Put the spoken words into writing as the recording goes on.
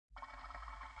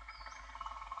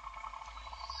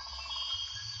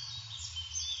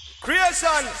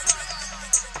Creation.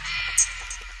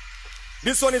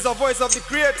 This one is a voice of the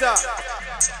Creator.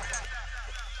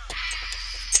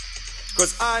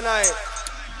 Because I and I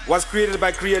was created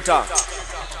by Creator.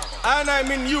 I and I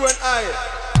mean you and I.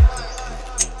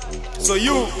 So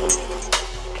you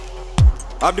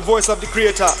have the voice of the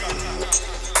Creator.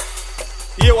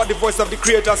 Hear what the voice of the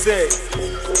Creator say.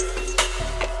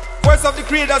 Voice of the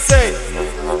Creator say,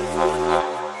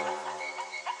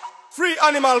 free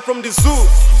animal from the zoo.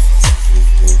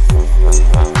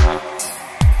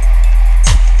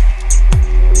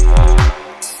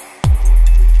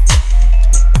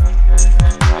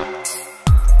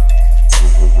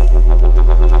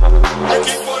 We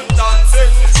keep on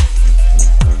dancing,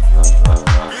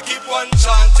 we keep on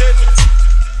chanting,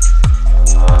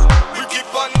 we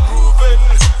keep on grooving,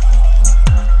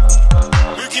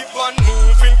 we keep on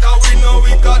moving, cause we know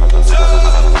we got joy.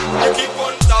 We keep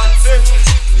on dancing,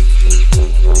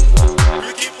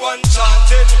 we keep on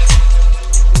chanting,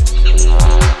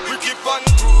 we keep on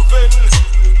grooving,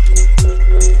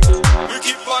 we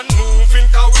keep on moving,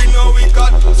 cause we know we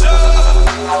got joy.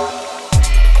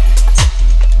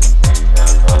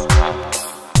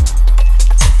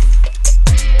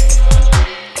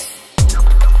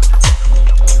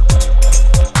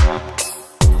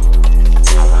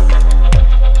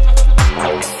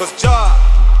 Cause Jah,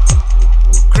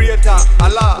 Creator,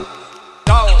 Allah,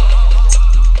 Tao,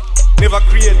 never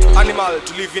create animal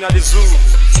to live in the zoo.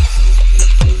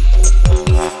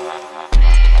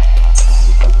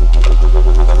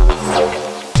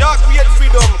 Jah create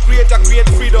freedom, Creator create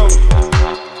freedom.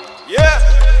 Yeah,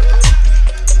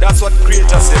 that's what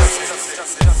Creator says.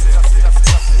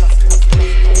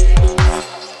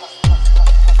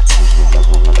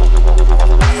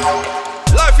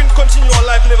 Life in continual,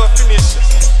 life never finish.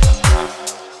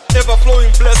 Ever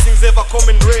flowing blessings, ever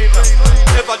coming rain.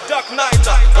 Ever dark night,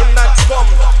 when night come.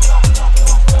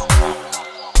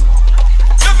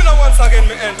 Let me once again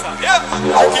me enter. Yeah,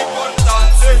 we keep on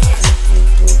dancing,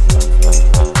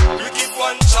 we keep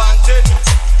on chanting,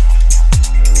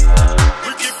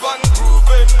 we keep on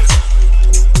grooving,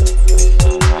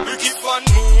 we keep on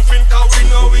moving, cause we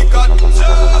know we got joy.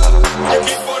 We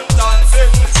keep on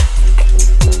dancing,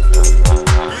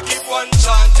 we keep on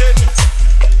chanting,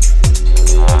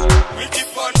 we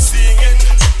keep on singing.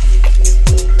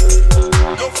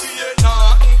 Don't fear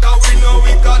nothing, cause we know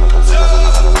we got joy.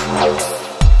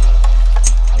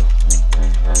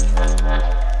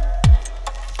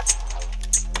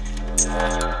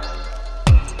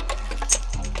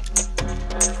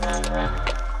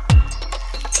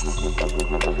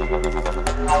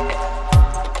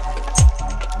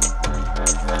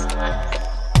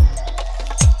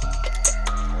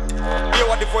 Hear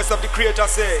what the voice of the Creator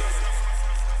say.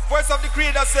 Voice of the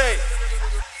Creator say,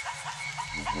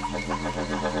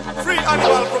 free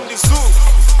animal from the zoo.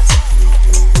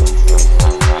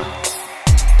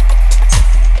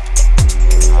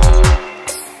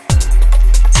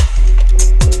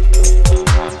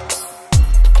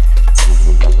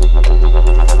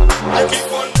 We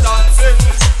keep on dancing,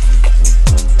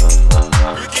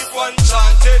 we keep on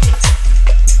chanting,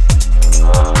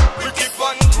 we keep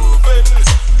on grooving,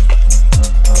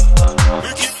 we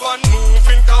keep on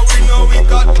moving, cause we know we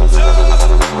got joy.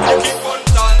 We keep on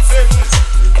dancing,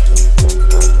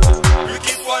 we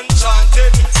keep on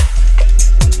chanting,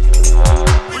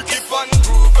 we keep on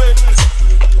grooving,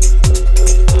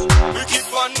 we keep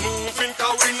on moving,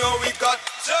 cause we know we got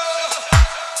joy.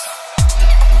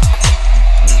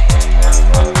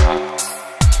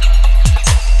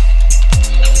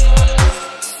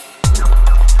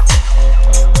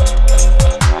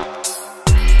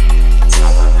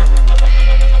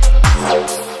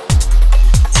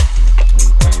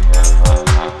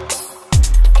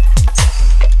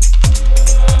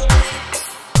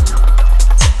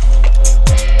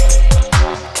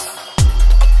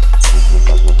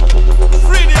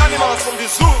 From the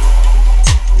zoo.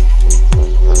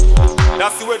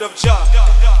 That's the word of Jah.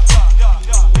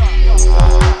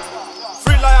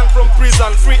 Free lion from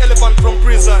prison, free elephant from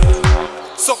prison.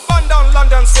 So ban down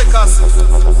London Steppas.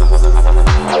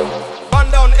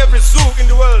 Ban down every zoo in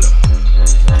the world.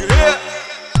 You hear?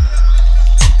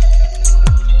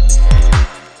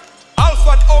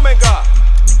 Alpha and Omega,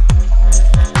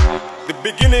 the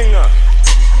beginning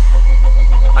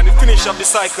and the finish of the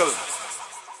cycle.